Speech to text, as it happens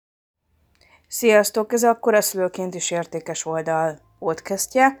Sziasztok! Ez a Koraszülőként is értékes oldal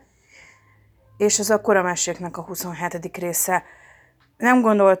podcastje, és ez a Korameséknek a 27. része. Nem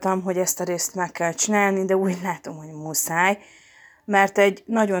gondoltam, hogy ezt a részt meg kell csinálni, de úgy látom, hogy muszáj, mert egy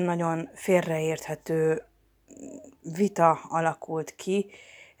nagyon-nagyon félreérthető vita alakult ki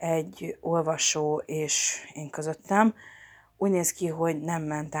egy olvasó és én közöttem. Úgy néz ki, hogy nem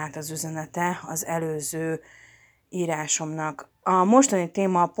ment át az üzenete az előző írásomnak. A mostani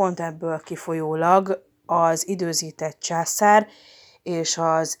téma pont ebből kifolyólag az időzített császár és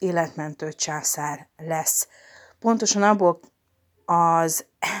az életmentő császár lesz. Pontosan abból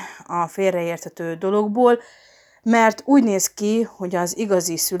a félreérthető dologból, mert úgy néz ki, hogy az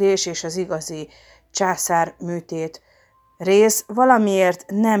igazi szülés és az igazi császár műtét rész valamiért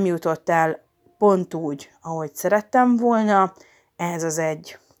nem jutott el pont úgy, ahogy szerettem volna, ehhez az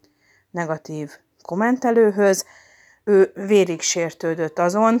egy negatív kommentelőhöz. Ő vérig sértődött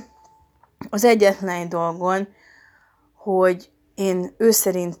azon, az egyetlen dolgon, hogy én ő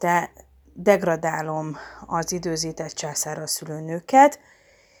szerinte degradálom az időzített császárral szülőnőket,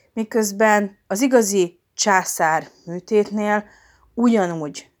 miközben az igazi császár műtétnél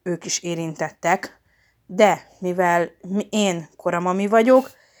ugyanúgy ők is érintettek, de mivel én koramami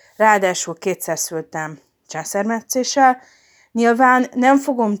vagyok, ráadásul 2-szer szültem császármetszéssel, nyilván nem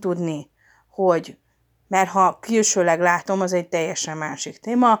fogom tudni, hogy mert ha külsőleg látom, az egy teljesen másik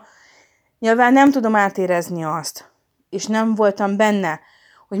téma, nyilván nem tudom átérezni azt, és nem voltam benne,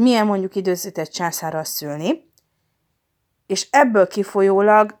 hogy milyen mondjuk időzített császárral szülni, és ebből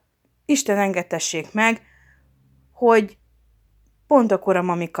kifolyólag Isten engedtessék meg, hogy pont a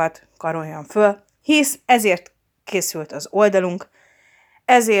koramamikat karoljam föl, hisz ezért készült az oldalunk,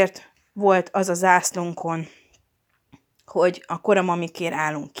 ezért volt az a zászlónkon, hogy a koramamikért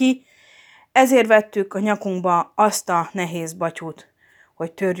állunk ki, ezért vettük a nyakunkba azt a nehéz batyút,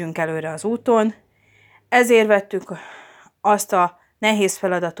 hogy törjünk előre az úton, ezért vettük azt a nehéz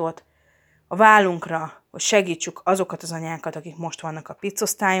feladatot a vállunkra, hogy segítsük azokat az anyákat, akik most vannak a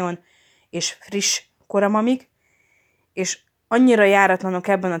picosztályon, és friss koramamik, és annyira járatlanok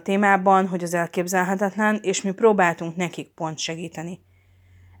ebben a témában, hogy az elképzelhetetlen, és mi próbáltunk nekik pont segíteni.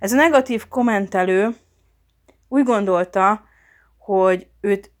 Ez a negatív kommentelő úgy gondolta, hogy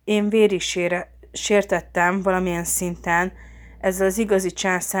őt én vérig sértettem valamilyen szinten ezzel az igazi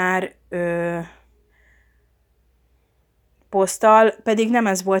császár poszttal, pedig nem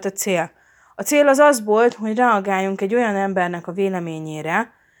ez volt a cél. A cél az volt, hogy reagáljunk egy olyan embernek a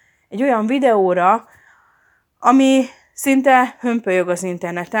véleményére, egy olyan videóra, ami szinte hömpölyög az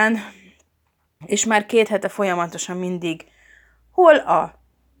interneten, és már 2 hete folyamatosan mindig hol a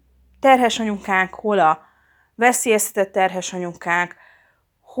terhes anyukák, hol a veszélyeztetett terhes anyukák,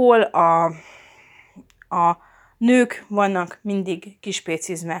 hol a nők vannak mindig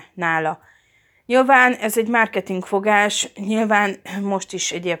kispécizve nála. Nyilván ez egy marketingfogás, nyilván most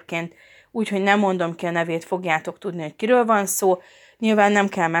is egyébként úgy, hogy nem mondom ki a nevét, fogjátok tudni, hogy kiről van szó, nyilván nem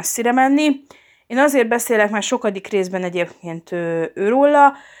kell messzire menni. Én azért beszélek már sokadik részben egyébként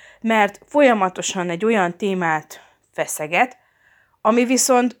őróla, mert folyamatosan egy olyan témát feszeget, ami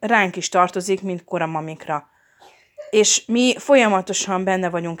viszont ránk is tartozik, mint koramamikra. És mi folyamatosan benne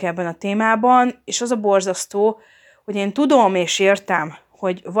vagyunk ebben a témában, és az a borzasztó, hogy én tudom és értem,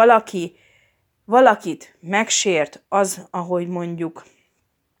 hogy valakit megsért az, ahogy mondjuk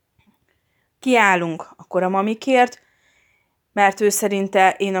kiállunk a koramamikért, mert ő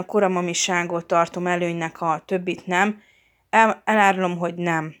szerinte én a koramamiságot tartom előnynek, a többit nem. Elárulom, hogy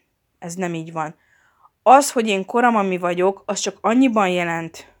nem. Ez nem így van. Az, hogy én koramami vagyok, az csak annyiban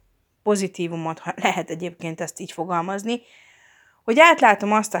jelent pozitívumot, ha lehet egyébként ezt így fogalmazni, hogy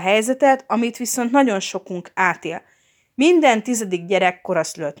átlátom azt a helyzetet, amit viszont nagyon sokunk átél. Minden 10. gyerek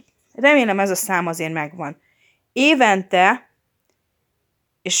koraszülött. Remélem ez a szám azért megvan. Évente,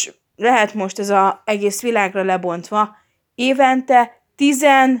 és lehet most ez az egész világra lebontva, évente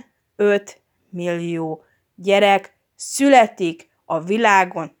 15 millió gyerek születik a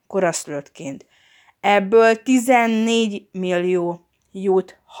világon koraszülöttként. Ebből 14 millió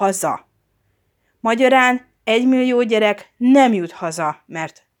jut haza. Magyarán 1 millió gyerek nem jut haza,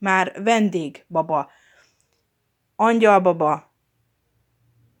 mert már vendégbaba, angyalbaba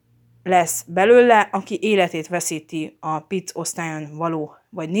lesz belőle, aki életét veszíti a pic osztályon való,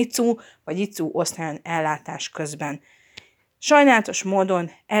 vagy nicu, vagy icu osztályon ellátás közben. Sajnálatos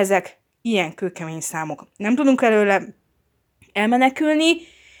módon ezek ilyen kőkemény számok. Nem tudunk előle elmenekülni,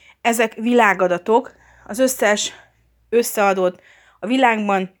 ezek világadatok, az összes összeadott, a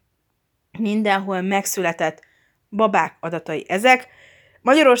világban mindenhol megszületett babák adatai ezek.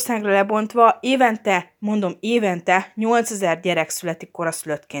 Magyarországra lebontva évente 8000 gyerek születik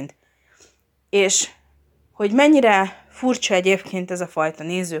koraszülöttként. És hogy mennyire furcsa egyébként ez a fajta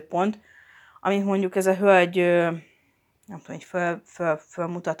nézőpont, amit mondjuk ez a hölgy, nem tudom, hogy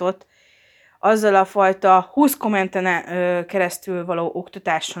fölmutatott, azzal a fajta 20 kommenten keresztül való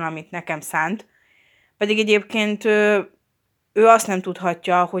oktatással, amit nekem szánt. Pedig egyébként ő azt nem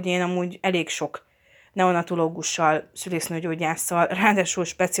tudhatja, hogy én amúgy elég sok neonatológussal, szülésznőgyógyásszal, ráadásul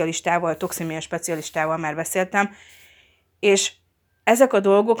specialistával, toxémia specialistával már beszéltem, és ezek a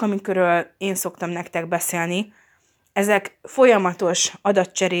dolgok, amikről én szoktam nektek beszélni, ezek folyamatos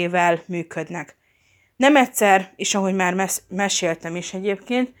adatcserével működnek. Nem egyszer, és ahogy már meséltem is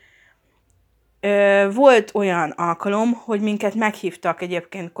egyébként, volt olyan alkalom, hogy minket meghívtak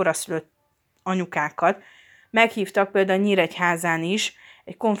egyébként koraszülött anyukákat, meghívtak például Nyíregyházán is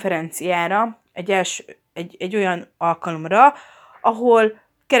egy konferenciára, egy olyan alkalomra, ahol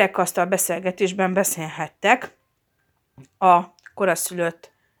kerekasztal beszélgetésben beszélhettek a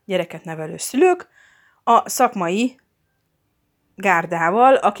koraszülött gyereket nevelő szülők a szakmai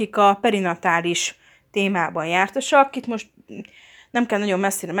gárdával, akik a perinatális témában jártasak. Itt most nem kell nagyon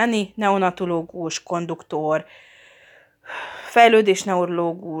messzire menni, neonatológus, konduktor,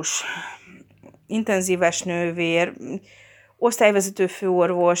 fejlődésneurológus, intenzíves nővér, osztályvezető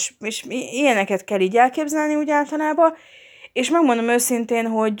főorvos, és ilyeneket kell így elképzelni úgy általában, és megmondom őszintén,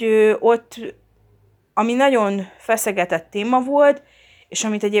 hogy ott, ami nagyon feszegetett téma volt, és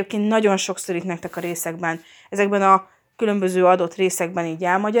amit egyébként nagyon sokszor itt nektek a részekben, ezekben a különböző adott részekben így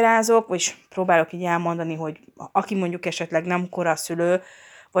elmagyarázok, vagy próbálok így elmondani, hogy aki mondjuk esetleg nem koraszülő,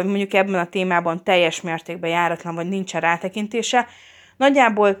 vagy mondjuk ebben a témában teljes mértékben járatlan, vagy nincsen rátekintése,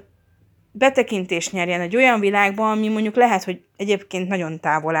 nagyjából betekintést nyerjen egy olyan világban, ami mondjuk lehet, hogy egyébként nagyon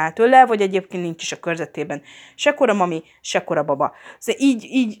távol áll tőle, vagy egyébként nincs is a körzetében. Se koramami, se korababa. Szóval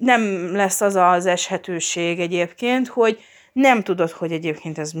így nem lesz az eshetőség egyébként, hogy nem tudod, hogy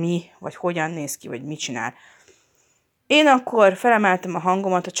egyébként ez mi, vagy hogyan néz ki, vagy mit csinál. Én akkor felemeltem a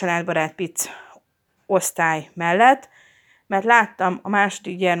hangomat a családbarát pic osztály mellett, mert láttam a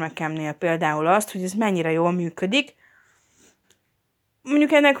második gyermekemnél például azt, hogy ez mennyire jól működik.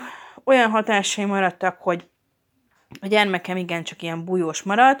 Mondjuk ennek olyan hatásai maradtak, hogy a gyermekem igencsak ilyen bújós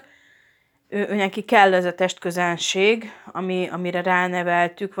maradt, ő neki kell ez a testközelség, amire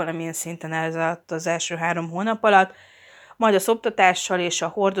ráneveltük valamilyen szinten ez az első 3 hónap alatt, majd a szoptatással és a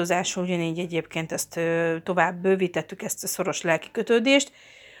hordozással ugyanígy egyébként ezt tovább bővítettük, ezt a szoros lelki kötődést,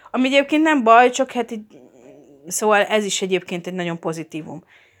 ami egyébként nem baj, csak hát szóval ez is egyébként egy nagyon pozitívum.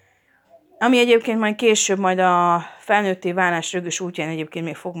 Ami egyébként majd később, majd a felnőtté válás rögös útján egyébként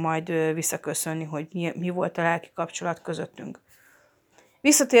még fog majd visszaköszönni, hogy mi volt a lelki kapcsolat közöttünk.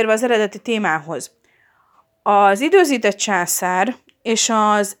 Visszatérve az eredeti témához. Az időzített császár és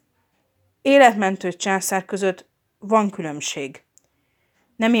az életmentő császár között van különbség.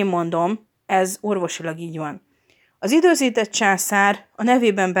 Nem én mondom, ez orvosilag így van. Az időzített császár a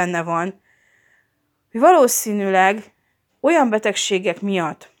nevében benne van, hogy valószínűleg olyan betegségek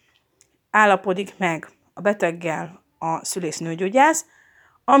miatt állapodik meg a beteggel a szülésznőgyógyász,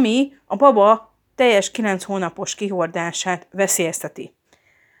 ami a baba teljes 9 hónapos kihordását veszélyezteti.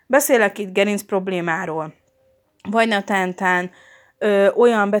 Beszélek itt gerinc problémáról, vagy netántán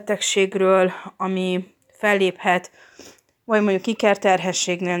olyan betegségről, ami felléphet, vagy mondjuk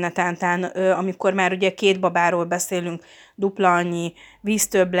ikerterhességnél netántán, amikor már ugye 2 babáról beszélünk, dupla annyi,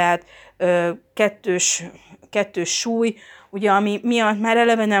 víztöbblet, kettős súly, ugye ami miatt már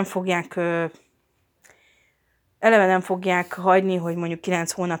eleve nem fogják hagyni, hogy mondjuk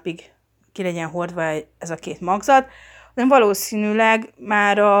 9 hónapig ki legyen hordva ez a 2 magzat, hanem valószínűleg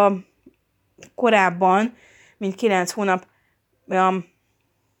már korábban, mint 9 hónap,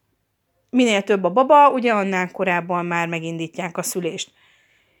 minél több a baba, ugye annál korábban már megindítják a szülést.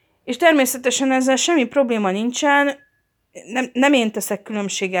 És természetesen ezzel semmi probléma nincsen, nem én teszek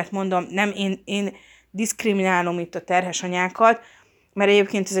különbséget, mondom, nem én diszkriminálom itt a terhes anyákat, mert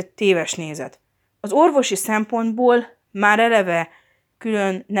egyébként ez egy téves nézet. Az orvosi szempontból már eleve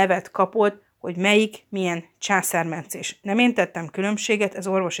külön nevet kapott, hogy melyik milyen császármetszés. Nem én tettem különbséget, ez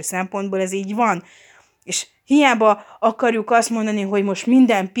orvosi szempontból ez így van. És hiába akarjuk azt mondani, hogy most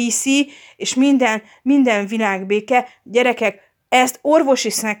minden PC, és minden világbéke, gyerekek, ezt orvosi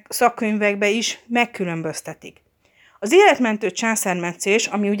szakkönyvekbe is megkülönböztetik. Az életmentő császármetszés,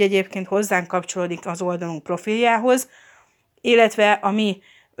 ami ugye egyébként hozzánk kapcsolódik az oldalunk profiljához, illetve a mi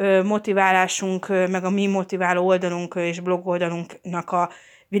motiválásunk, meg a mi motiváló oldalunk és blog oldalunknak a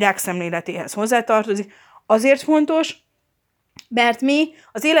világszemléletéhez hozzátartozik, azért fontos, mert mi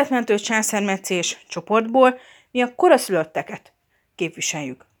az életmentő császármetszés csoportból mi a koraszülötteket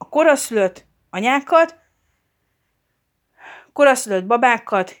képviseljük. A koraszülött anyákat, koraszülött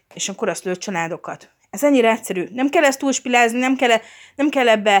babákat és a koraszülött családokat. Ez ennyire egyszerű. Nem kell ezt túlspilázni, nem kell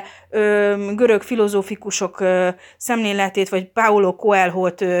ebbe görög filozófikusok szemléletét, vagy Paulo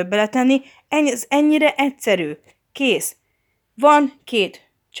Coelho-t beletenni. Ez ennyire egyszerű. Kész. Van 2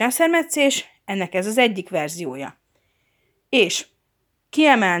 császármetszés, ennek ez az egyik verziója. És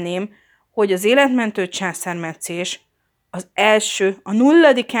kiemelném, hogy az életmentő császármetszés az első, a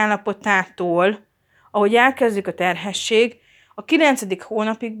 0. állapotától, ahogy elkezdjük a terhesség, a 9.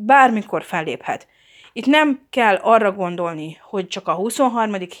 hónapig bármikor felléphet. Itt nem kell arra gondolni, hogy csak a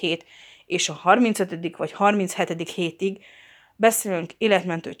 23. hét és a 35. vagy 37. hétig beszélünk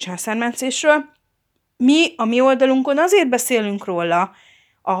életmentő császármetszésről. Mi a mi oldalunkon azért beszélünk róla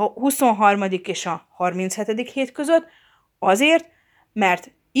a 23. és a 37. hét között, azért,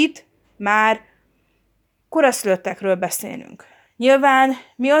 mert itt már koraszülöttekről beszélünk. Nyilván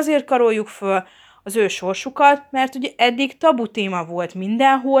mi azért karoljuk föl az ő sorsukat, mert ugye eddig tabu téma volt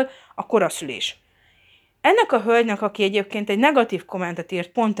mindenhol a koraszülés. Ennek a hölgynek, aki egyébként egy negatív kommentet írt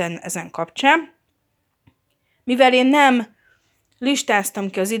pont ezen kapcsán, mivel én nem listáztam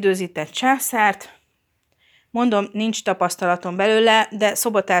ki az időzített császárt, mondom, nincs tapasztalatom belőle, de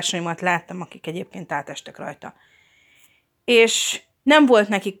szobatársaimat láttam, akik egyébként átestek rajta. És nem volt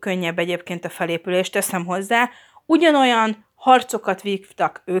nekik könnyebb egyébként a felépülést, teszem hozzá, ugyanolyan harcokat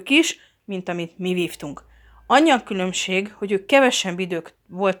vívtak ők is, mint amit mi vívtunk. Annyi a különbség, hogy ők kevesebb idők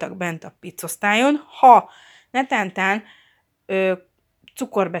voltak bent a piccosztályon, ha netántán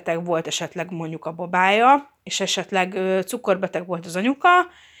cukorbeteg volt esetleg mondjuk a babája, és esetleg cukorbeteg volt az anyuka,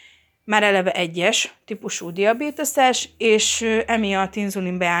 már eleve 1-es típusú diabéteses, és emiatt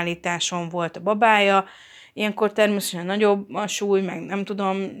inzulinbeállításon volt a babája, ilyenkor természetesen nagyobb a súly, meg nem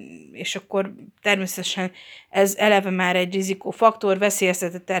tudom, és akkor természetesen ez eleve már egy rizikófaktor,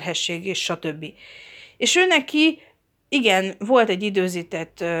 veszélyeztetett terhesség, és stb. És ő neki, igen, volt egy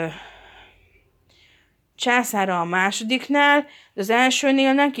időzített császára a másodiknál, de az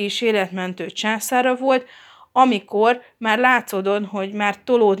elsőnél neki is életmentő császára volt, amikor már látszódott, hogy már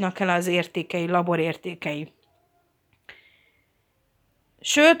tolódnak el az értékei, laborértékei.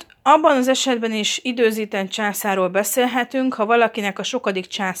 Sőt, abban az esetben is időzített császárról beszélhetünk, ha valakinek a sokadik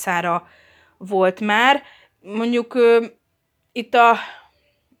császára volt már, mondjuk itt a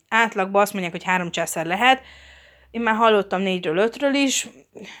átlagban azt mondják, hogy 3 császár lehet, én már hallottam 4-ről, 5-ről is,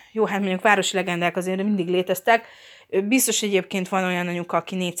 jó, hát mondjuk városi legendák azért mindig léteztek, biztos egyébként van olyan anyuka,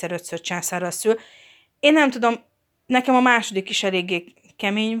 aki 4-5-ször császárral szül. Én nem tudom, nekem a második is eléggé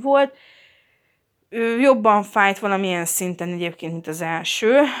kemény volt, jobban fájt valamilyen szinten egyébként, mint az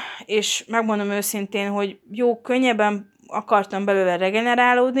első, és megmondom őszintén, hogy jó, könnyebben akartam belőle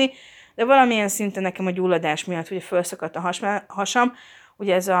regenerálódni, de valamilyen szinten nekem a gyulladás miatt ugye felszakadt a hasam,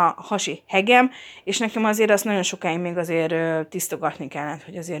 ugye ez a hasi hegem, és nekem azért azt nagyon sokáig még azért tisztogatni kellett,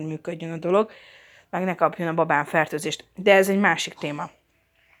 hogy azért működjön a dolog, meg ne kapjon a babám fertőzést. De ez egy másik téma.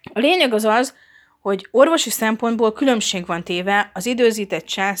 A lényeg az az, hogy orvosi szempontból különbség van téve az időzített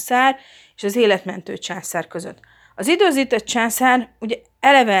császár és az életmentő császár között. Az időzített császár ugye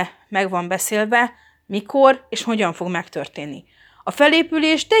eleve meg van beszélve, mikor és hogyan fog megtörténni. A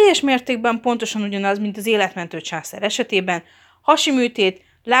felépülés teljes mértékben pontosan ugyanaz, mint az életmentő császár esetében, hasi műtét,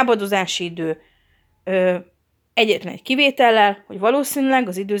 lábadozási idő, egyetlen egy kivétellel, hogy valószínűleg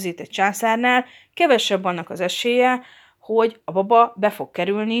az időzített császárnál kevesebb annak az esélye, hogy a baba be fog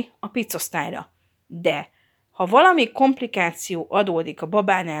kerülni a piccosztályra. De ha valami komplikáció adódik a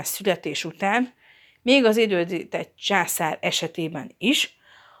babánál születés után, még az időzített császár esetében is,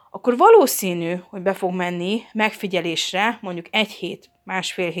 akkor valószínű, hogy be fog menni megfigyelésre, mondjuk 1 hét,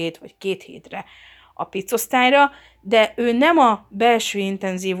 1,5 hét vagy 2 hétre a piccosztályra, de ő nem a belső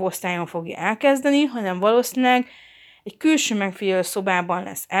intenzív osztályon fogja elkezdeni, hanem valószínűleg egy külső megfigyelő szobában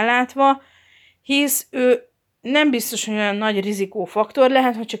lesz ellátva, hisz ő nem biztos, hogy olyan nagy rizikófaktor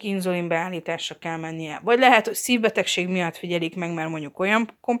lehet, hogy csak inzulinbeállításra kell mennie. Vagy lehet, hogy szívbetegség miatt figyelik meg, mert mondjuk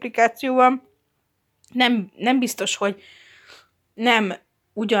olyan komplikáció van. Nem biztos, hogy nem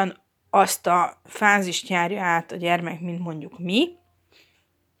ugyanazt a fázist járja át a gyermek, mint mondjuk mi,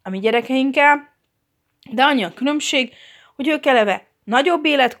 a mi gyerekeinkkel, de annyi a különbség, hogy ők eleve nagyobb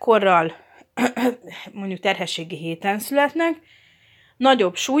életkorral, mondjuk terhességi héten születnek,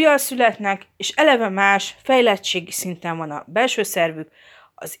 nagyobb súllyal születnek, és eleve más fejlettségi szinten van a belső szervük,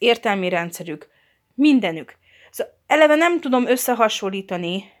 az értelmi rendszerük, mindenük. Szóval eleve nem tudom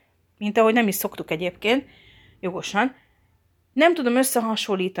összehasonlítani, mint ahogy nem is szoktuk egyébként, jogosan, nem tudom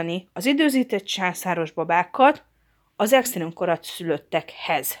összehasonlítani az időzített császáros babákat az extrém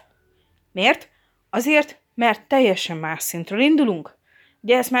koraszülöttekhez. Miért? Azért, mert teljesen más szintről indulunk.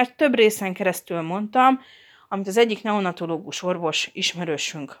 Ugye ezt már több részen keresztül mondtam, amit az egyik neonatológus orvos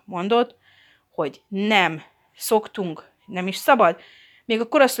ismerősünk mondott, hogy nem szoktunk, nem is szabad, még a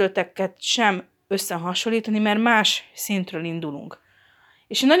koraszülötteket sem összehasonlítani, mert más szintről indulunk.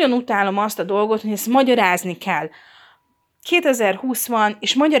 És én nagyon utálom azt a dolgot, hogy ezt magyarázni kell. 2020 van,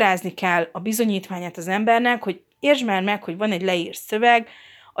 és magyarázni kell a bizonyítványát az embernek, hogy értsd már meg, hogy van egy leírt szöveg,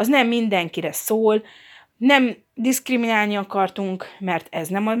 az nem mindenkire szól, nem diszkriminálni akartunk, mert ez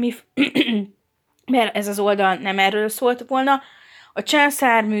nem a mi, mert ez az oldal nem erről szólt volna. A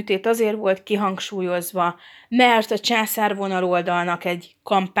császárműtét azért volt kihangsúlyozva, mert a császárvonal oldalnak egy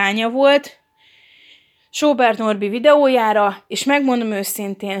kampánya volt, Sóbert Norbi videójára, és megmondom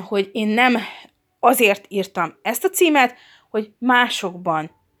őszintén, hogy én nem azért írtam ezt a címet, hogy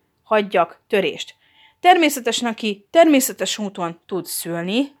másokban hagyjak törést. Természetesen, aki természetes úton tud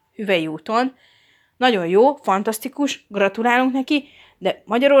szülni, hüvely úton, nagyon jó, fantasztikus, gratulálunk neki, de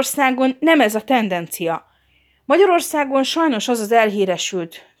Magyarországon nem ez a tendencia. Magyarországon sajnos az az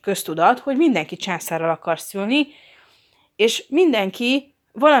elhíresült köztudat, hogy mindenki császárral akar szülni, és mindenki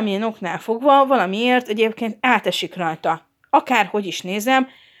valamilyen oknál fogva, valamiért egyébként átesik rajta. Akárhogy is nézem,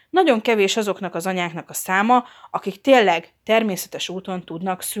 nagyon kevés azoknak az anyáknak a száma, akik tényleg természetes úton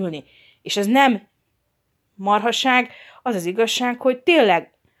tudnak szülni. És ez nem marhaság, az az igazság, hogy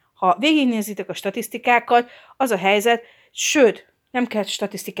tényleg, ha végignézitek a statisztikákat, az a helyzet, sőt, nem kell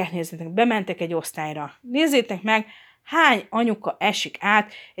statisztikát nézzetek, bementek egy osztályra. Nézzétek meg, hány anyuka esik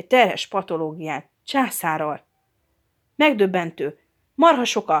át egy terhes patológiát császárral. Megdöbbentő. Marha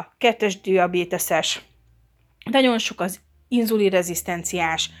sok a 2-es diabéteses, nagyon sok az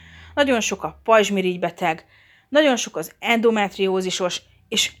inzulinrezisztenciás, nagyon sok a pajzsmirigybeteg, nagyon sok az endometriózisos,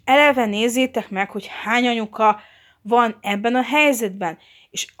 és eleve nézzétek meg, hogy hány anyuka van ebben a helyzetben.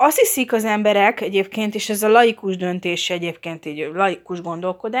 És azt hiszik az emberek egyébként, és ez a laikus döntés egyébként, így laikus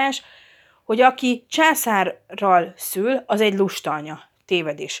gondolkodás, hogy aki császárral szül, az egy lusta anya.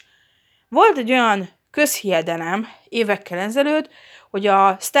 Tévedés. Volt egy olyan közhiedelem évekkel ezelőtt, hogy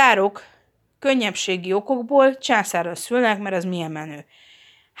a sztárok könnyebbségi okokból császárral szülnek, mert az milyen menő.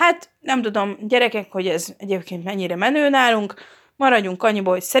 Hát nem tudom, gyerekek, hogy ez egyébként mennyire menő nálunk, maradjunk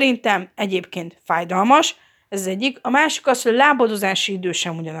annyiba, hogy szerintem egyébként fájdalmas, ez az egyik. A másik az, hogy a lábadozási idő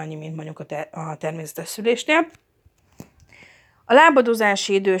sem ugyanannyi, mint mondjuk a természetes szülésnél. A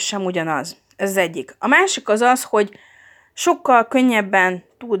lábadozási idő sem ugyanaz, ez az egyik. A másik az az, hogy sokkal könnyebben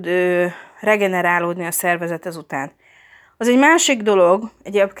tud regenerálódni a szervezet ezután. Az egy másik dolog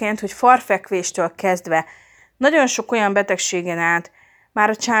egyébként, hogy farfekvéstől kezdve nagyon sok olyan betegségen át már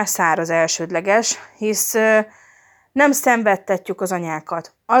a császár az elsődleges, hisz nem szenvedtetjük az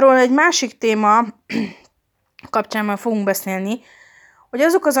anyákat. Arról egy másik téma kapcsán már fogunk beszélni, hogy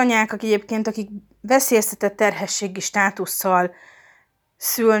azok az anyák, akik veszélyeztetett terhességi státusszal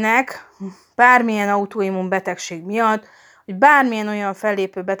szülnek, bármilyen autoimmun betegség miatt, hogy bármilyen olyan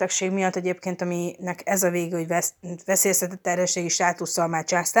fellépő betegség miatt egyébként, aminek ez a vége, hogy veszélyeztetett terhességi státusszal már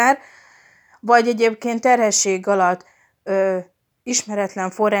császár, vagy egyébként terhesség alatt ismeretlen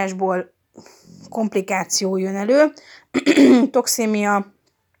forrásból komplikáció jön elő, toxémia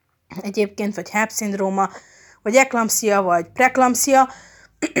egyébként, vagy HELLP-szindróma, vagy eklampszia, vagy preklampszia,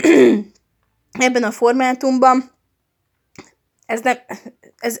 ebben a formátumban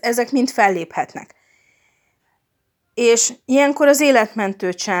ezek mind felléphetnek. És ilyenkor az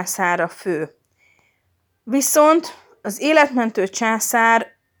életmentő császár a fő. Viszont az életmentő császárban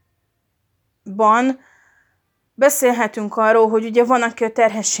beszélhetünk arról, hogy ugye van, aki a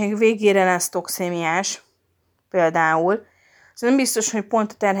terhesség végére lesz toxémiás, például. Szóval nem biztos, hogy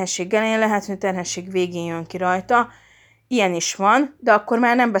pont a terhesség elején, lehet, hogy a terhesség végén jön ki rajta. Ilyen is van, de akkor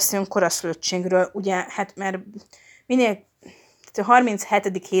már nem beszélünk koraszülöttségről, ugye, hát mert minél a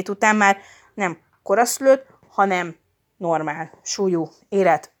 37. hét után már nem koraszülött, hanem normál, súlyú,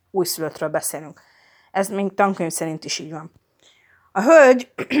 élet, újszülöttről beszélünk. Ez még tankönyv szerint is így van. A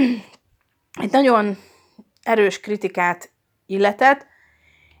hölgy egy nagyon erős kritikát illetett,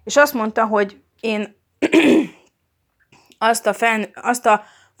 és azt mondta, hogy én azt a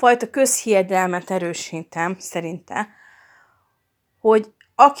fajta közhiedelmet erősítem, szerinte, hogy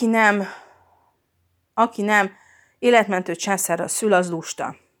aki nem életmentő császárral szül, az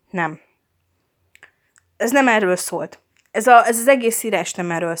lusta. Nem. Ez nem erről szólt. Ez az egész írás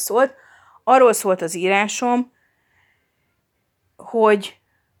nem erről szólt. Arról szólt az írásom, hogy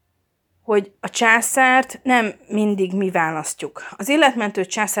a császárt nem mindig mi választjuk. Az életmentő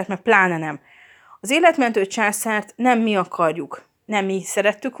császárt meg pláne nem. Az életmentő császárt nem mi akarjuk. Nem mi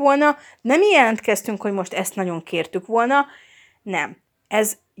szerettük volna, nem mi jelentkeztünk, hogy most ezt nagyon kértük volna. Nem.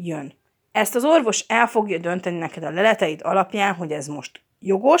 Ez jön. Ezt az orvos el fogja dönteni neked a leleteid alapján, hogy ez most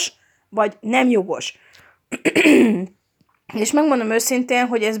jogos, vagy nem jogos. És megmondom őszintén,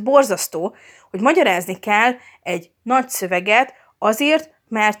 hogy ez borzasztó, hogy magyarázni kell egy nagy szöveget azért,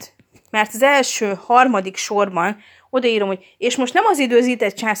 mert az első, harmadik sorban odaírom, hogy és most nem az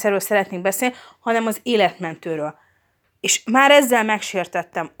időzített császárról szeretnék beszélni, hanem az életmentőről. És már ezzel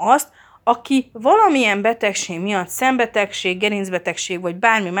megsértettem azt, aki valamilyen betegség miatt, szembetegség, gerincbetegség, vagy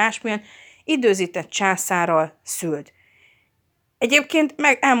bármi más miatt időzített császárral szült. Egyébként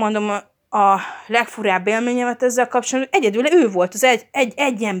meg elmondom a legfurább élményemet ezzel kapcsolatban, egyedül ő volt az egy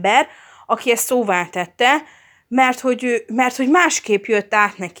ember, aki ezt szóvá tette, mert hogy másképp jött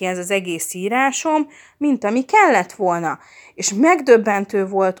át neki ez az egész írásom, mint ami kellett volna. És megdöbbentő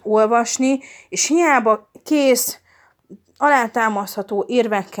volt olvasni, és hiába kész, alátámasztható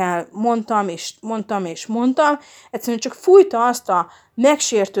érvekkel mondtam, egyszerűen csak fújta azt a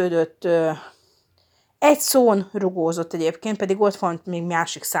megsértődött, egy szón rugózott egyébként, pedig ott van még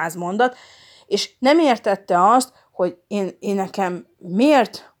másik 100 mondat, és nem értette azt, hogy én nekem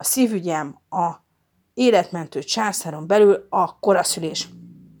miért a szívügyem a életmentő császáron belül a koraszülés.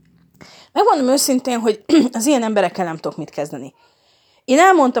 Megmondom őszintén, hogy az ilyen emberekkel nem tudok mit kezdeni. Én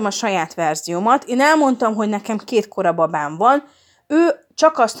elmondtam a saját verziómat, én elmondtam, hogy nekem 2 korababám van, ő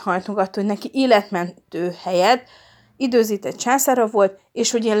csak azt hajtogatta, hogy neki életmentő helyett időzített császára volt,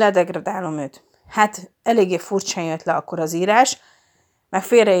 és hogy én ledegradálom őt. Hát eléggé furcsán jött le akkor az írás, meg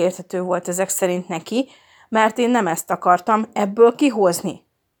félreérthető volt ezek szerint neki, mert én nem ezt akartam ebből kihozni.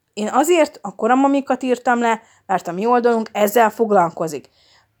 Én azért a koramamikat írtam le, mert a mi oldalunk ezzel foglalkozik.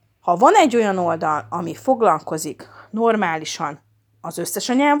 Ha van egy olyan oldal, ami foglalkozik normálisan az összes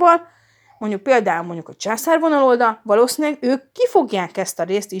anyával, például a császárvonal oldal, valószínűleg ők ki fogják ezt a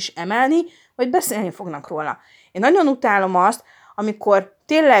részt is emelni, vagy beszélni fognak róla. Én nagyon utálom azt, amikor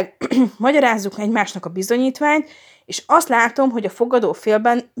tényleg magyarázzuk egymásnak a bizonyítványt, és azt látom, hogy a fogadó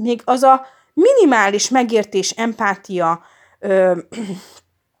félben még az a minimális megértés, empátia,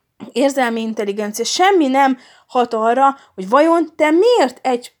 érzelmi intelligencia, semmi nem hat arra, hogy vajon te miért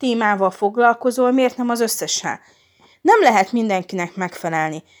egy témával foglalkozol, miért nem az összessel. Nem lehet mindenkinek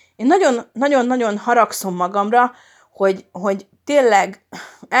megfelelni. Én nagyon-nagyon haragszom magamra, hogy tényleg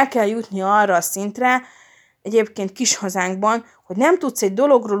el kell jutni arra a szintre, egyébként kis hazánkban, hogy nem tudsz egy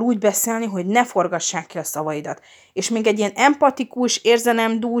dologról úgy beszélni, hogy ne forgassák ki a szavaidat. És még egy ilyen empatikus,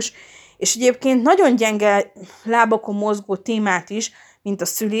 érzelemdús, és egyébként nagyon gyenge lábakon mozgó témát is, mint a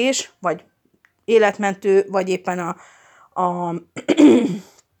szülés, vagy életmentő, vagy éppen a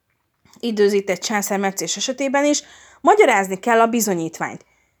időzített császármetszés esetében is, magyarázni kell a bizonyítványt.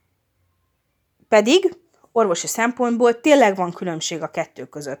 Pedig orvosi szempontból tényleg van különbség a 2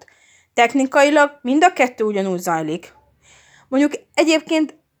 között. Technikailag mind a 2 ugyanúgy zajlik. Mondjuk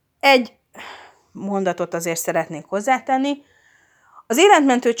egyébként egy mondatot azért szeretnék hozzátenni. Az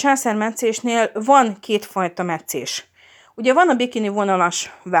életmentő császármetszésnél van 2 fajta metszés. Ugye van a bikini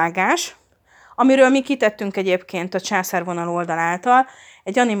vonalas vágás, amiről mi kitettünk egyébként a császárvonal oldal által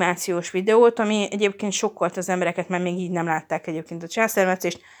egy animációs videót, ami egyébként sokkolt az embereket, mert még így nem látták egyébként a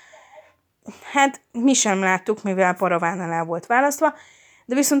császármetszést. Hát mi sem láttuk, mivel paravánál el volt választva,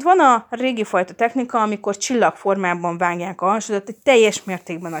 de viszont van a régi fajta technika, amikor csillagformában vágják a hasodat, egy teljes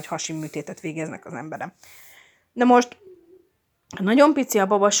mértékben nagy hasi műtétet végeznek az emberem. De most, ha nagyon pici a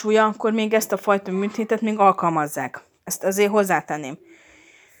babasúlya, akkor még ezt a fajta műtétet még alkalmazzák. Ezt azért hozzátenném.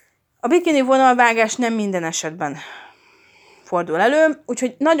 A bikini vonalvágás nem minden esetben fordul elő,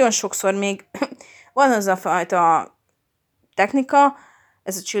 úgyhogy nagyon sokszor még van az a fajta technika,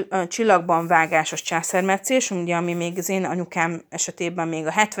 ez a csillagban vágásos császármetszés, ugye, ami még az én anyukám esetében még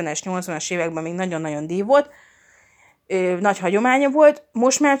a 70-es, 80-as években még nagyon-nagyon díj volt, nagy hagyománya volt,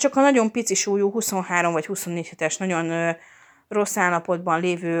 most már csak a nagyon pici súlyú 23 vagy 24 hetes, nagyon rossz állapotban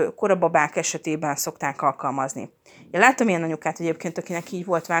lévő korababák esetében szokták alkalmazni. Én láttam ilyen anyukát egyébként, akinek így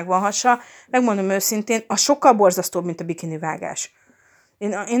volt vágva a hasa, megmondom őszintén, az sokkal borzasztóbb, mint a bikini vágás.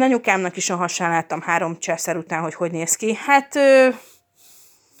 Én anyukámnak is a hasán láttam 3 császár után, hogy néz ki.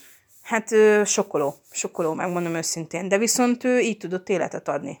 Hát sokkoló, megmondom őszintén, de viszont ő így tudott életet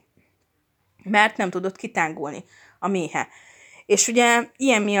adni, mert nem tudott kitágulni a méhe. És ugye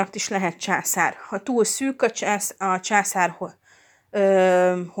ilyen miatt is lehet császár. Ha túl szűk a császárhoz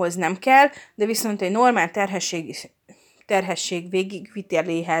nem kell, de viszont egy normál terhesség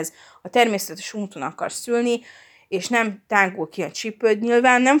végigviteléhez a természetes úton akar szülni, és nem tágul ki a csípőd,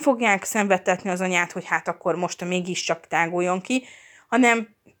 nyilván nem fogják szenvedtetni az anyát, hogy hát akkor most mégiscsak táguljon ki,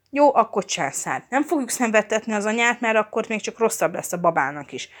 hanem jó, akkor császár. Nem fogjuk szenvedtetni az anyát, mert akkor még csak rosszabb lesz a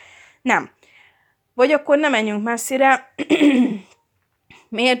babának is. Nem. Vagy akkor nem menjünk messzire,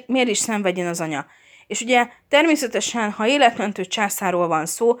 miért is szenvedjen az anya. És ugye természetesen, ha életmentő császárról van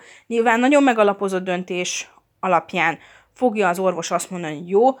szó, nyilván nagyon megalapozott döntés alapján fogja az orvos azt mondani, hogy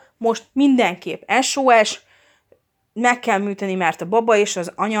jó, most mindenképp SOS, meg kell műteni, mert a baba és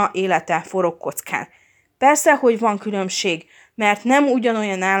az anya élete forog kockán. Persze, hogy van különbség, mert nem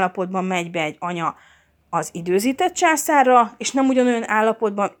ugyanolyan állapotban megy be egy anya az időzített császárra, és nem ugyanolyan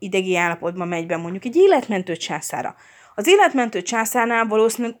állapotban, idegi állapotban megy be mondjuk egy életmentő császárra. Az életmentő császárnál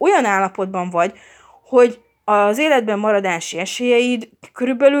valószínűleg olyan állapotban vagy, hogy az életben maradási esélyeid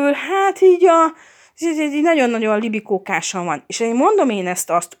körülbelül, hát így nagyon-nagyon libikókásan van. És én mondom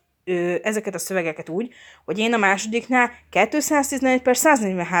ezeket a szövegeket úgy, hogy én a másodiknál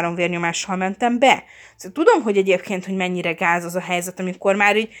 211/143 vérnyomással mentem be. Szóval tudom, hogy egyébként, hogy mennyire gáz az a helyzet, amikor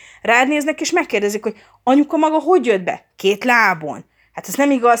már így rád néznek, és megkérdezik, hogy anyuka maga hogy jött be? 2 lábon. Hát ez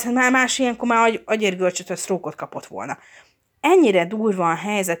nem igaz, hát már más ilyenkor már agyérgörcsöt vagy sztrókot kapott volna. Ennyire durva a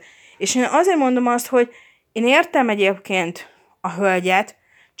helyzet. És én azért mondom azt, hogy én értem egyébként a hölgyet,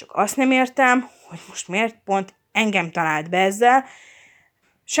 csak azt nem értem, hogy most miért pont engem talált be ezzel.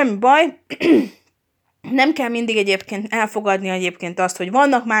 Semmi baj, nem kell mindig egyébként elfogadni egyébként azt, hogy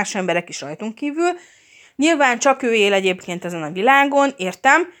vannak más emberek is rajtunk kívül. Nyilván csak ő él egyébként ezen a világon,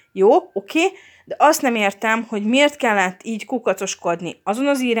 értem, jó, oké, de azt nem értem, hogy miért kellett így kukacoskodni azon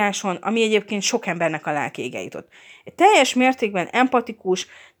az íráson, ami egyébként sok embernek a lelkége jutott. Egy teljes mértékben empatikus,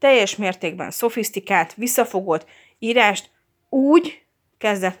 teljes mértékben szofisztikált, visszafogott írást úgy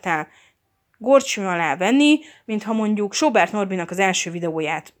kezdett el górcső alá venni, mintha mondjuk Sobert Norbinak az első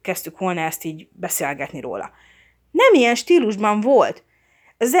videóját kezdtük volna ezt így beszélgetni róla. Nem ilyen stílusban volt.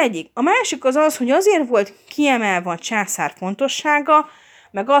 Ez egyik. A másik az, hogy azért volt kiemelve a császár fontossága,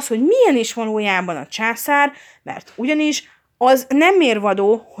 meg az, hogy milyen is valójában a császár, mert ugyanis az nem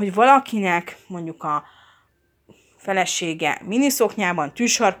mérvadó, hogy valakinek mondjuk a felesége miniszoknyában,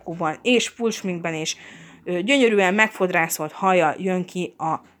 tűsarkúban és pulsminkben és gyönyörűen megfodrászolt haja jön ki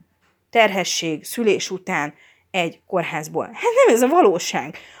a terhesség, szülés után egy kórházból. Hát nem ez a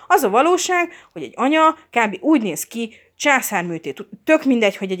valóság. Az a valóság, hogy egy anya kb. Úgy néz ki, császárműtét. Tök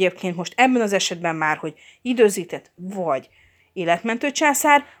mindegy, hogy egyébként most ebben az esetben már, hogy időzített vagy életmentő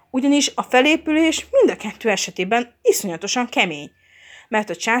császár, ugyanis a felépülés mind a 2 esetében iszonyatosan kemény. Mert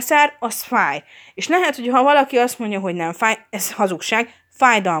a császár az fáj. És lehet, hogy ha valaki azt mondja, hogy nem fáj, ez hazugság,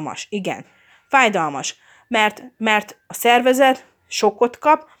 fájdalmas. Igen, fájdalmas. Mert a szervezet sokkot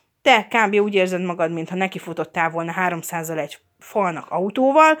kap, te kb. Úgy érzed magad, mintha nekifutottál volna 300-al egy falnak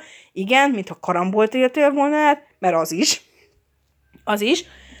autóval, igen, mintha karambolt éltél volna át, mert az is,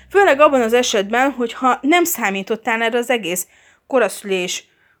 főleg abban az esetben, hogyha nem számítottál erre az egész koraszülés,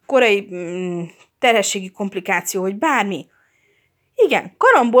 korai terhességi komplikáció, hogy bármi. Igen,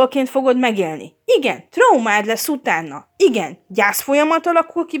 karambolként fogod megélni. Igen, traumád lesz utána. Igen, gyászfolyamat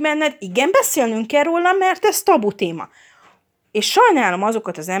alakul ki benned. Igen, beszélnünk kell róla, mert ez tabu téma. És sajnálom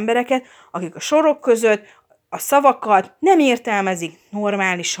azokat az embereket, akik a sorok között a szavakat nem értelmezik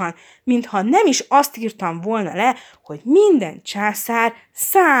normálisan, mintha nem is azt írtam volna le, hogy minden császár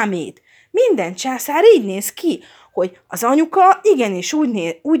számít. Minden császár így néz ki, hogy az anyuka igenis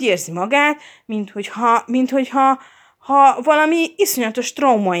úgy érzi magát, minthogyha valami iszonyatos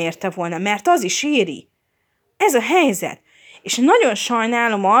trauma érte volna, mert az is éri. Ez a helyzet. És nagyon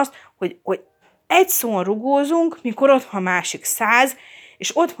sajnálom azt, hogy egy szón rugózunk, mikor ott van másik 100,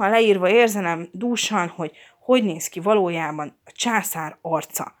 és ott van leírva érzelem dúsan, hogy néz ki valójában a császár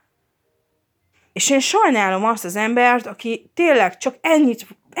arca. És én sajnálom azt az embert, aki tényleg csak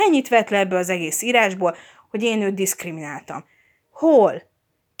ennyit vett le ebből az egész írásból, hogy én őt diszkrimináltam. Hol?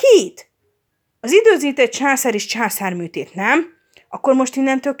 Kit? Az időzített császár és császárműtét, nem? Akkor most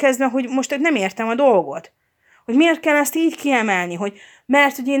innentől kezdve, hogy most nem értem a dolgot. Hogy miért kell ezt így kiemelni,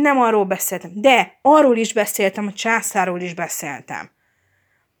 mert hogy én nem arról beszéltem. De arról is beszéltem, a császárról is beszéltem.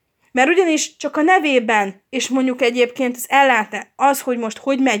 Mert ugyanis csak a nevében, és mondjuk egyébként az, hogy most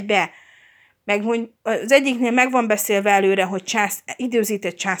hogy megy be, meg az egyiknél meg van beszélve előre, hogy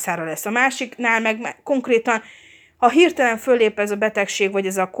időzített császára lesz, a másiknál meg konkrétan, ha hirtelen föllép ez a betegség, vagy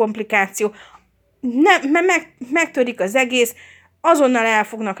ez a komplikáció, megtörik az egész, azonnal el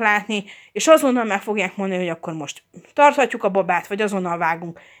fognak látni, és azonnal meg fogják mondani, hogy akkor most tarthatjuk a babát, vagy azonnal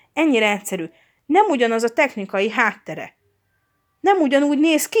vágunk. Ennyire egyszerű. Nem ugyanaz a technikai háttere. Nem ugyanúgy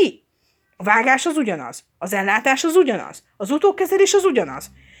néz ki. A vágás az ugyanaz. Az ellátás az ugyanaz. Az utókezelés az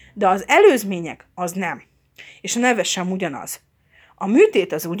ugyanaz. De az előzmények az nem. És a neve sem ugyanaz. A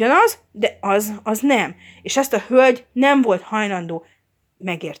műtét az ugyanaz, de az nem. És ezt a hölgy nem volt hajlandó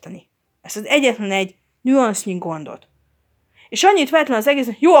megérteni. Ezt az egyetlen egy nüansznyi gondot. És annyit vett le az egész,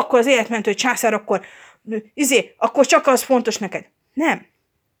 hogy jó, akkor az életmentő császár, akkor csak az fontos neked.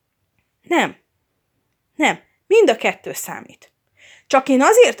 Nem. Nem, mind a kettő számít. Csak én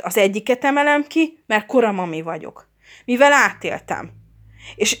azért az egyiket emelem ki, mert koramami vagyok. Mivel átéltem.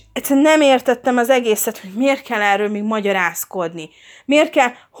 És egyszerűen nem értettem az egészet, hogy miért kell erről még magyarázkodni. Miért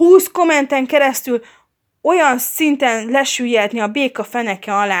kell 20 kommenten keresztül olyan szinten lesüllyedni a béka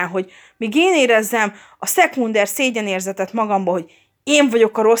feneke alá, hogy még én érezzem a szekunder szégyenérzetet magamba, hogy én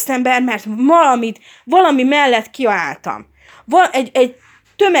vagyok a rossz ember, mert valami mellett kiálltam. Egy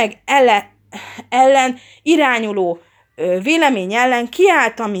tömeg ellen irányuló vélemény ellen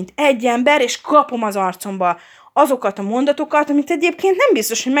kiálltam, mint egy ember, és kapom az arcomba azokat a mondatokat, amit egyébként nem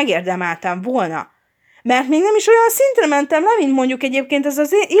biztos, hogy megérdemeltem volna. Mert még nem is olyan szintre mentem le, mint mondjuk egyébként ez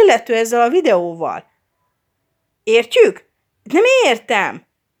az illető ezzel a videóval. Értjük? Nem értem.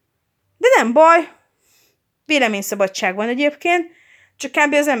 De nem baj. Véleményszabadság van egyébként, csak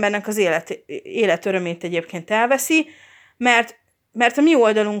kb. Az embernek az élet örömét egyébként elveszi, mert a mi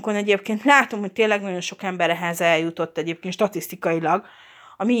oldalunkon egyébként látom, hogy tényleg nagyon sok emberhez eljutott egyébként statisztikailag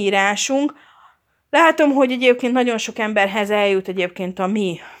a mi írásunk. Látom, hogy egyébként nagyon sok emberhez eljut egyébként a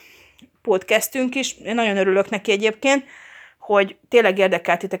mi podcastünk is. Én nagyon örülök neki egyébként, hogy tényleg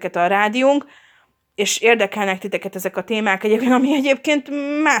érdekel titeket a rádiónk, és érdekelnek titeket ezek a témák egyébként, ami egyébként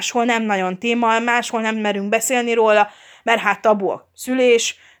máshol nem nagyon téma, máshol nem merünk beszélni róla, mert hát tabu a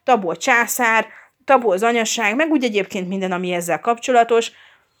szülés, tabu a császár, tabu az anyaság, meg úgy egyébként minden, ami ezzel kapcsolatos.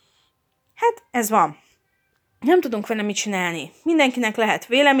 Hát ez van. Nem tudunk vele mit csinálni. Mindenkinek lehet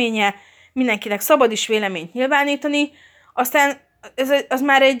véleménye, mindenkinek szabad is véleményt nyilvánítani, aztán az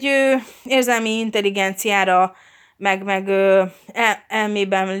már egy érzelmi intelligenciára, meg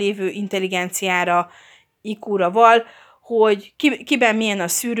elmében lévő intelligenciára, IQ-ra val, hogy kiben milyen a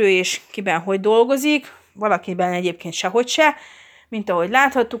szűrő, és kiben hogy dolgozik, valakiben egyébként sehogy se, mint ahogy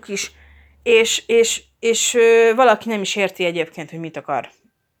láthattuk is, és valaki nem is érti egyébként, hogy mit akar.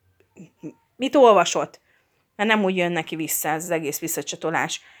 Mit olvasott? Mert nem úgy jön neki vissza ez az egész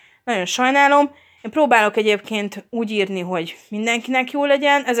visszacsatolás. Nagyon sajnálom. Én próbálok egyébként úgy írni, hogy mindenkinek jó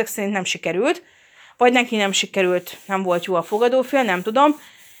legyen, ezek szerint nem sikerült, vagy neki nem sikerült, nem volt jó a fogadófél, nem tudom.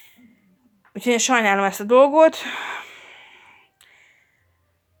 Úgyhogy én sajnálom ezt a dolgot.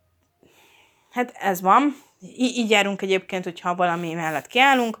 Hát ez van. Így járunk egyébként, hogyha valami mellett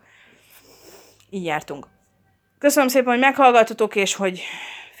kiállunk. Így jártunk. Köszönöm szépen, hogy meghallgattatok, és hogy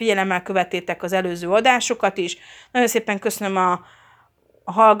figyelemmel követtétek az előző adásokat is. Nagyon szépen köszönöm a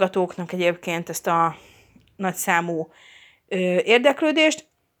hallgatóknak egyébként ezt a nagyszámú érdeklődést.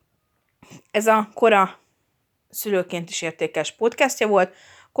 Ez a Koraszülőként is értékes podcastja volt.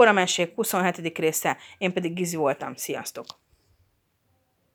 Koramesék 27. része, én pedig Gizi voltam. Sziasztok!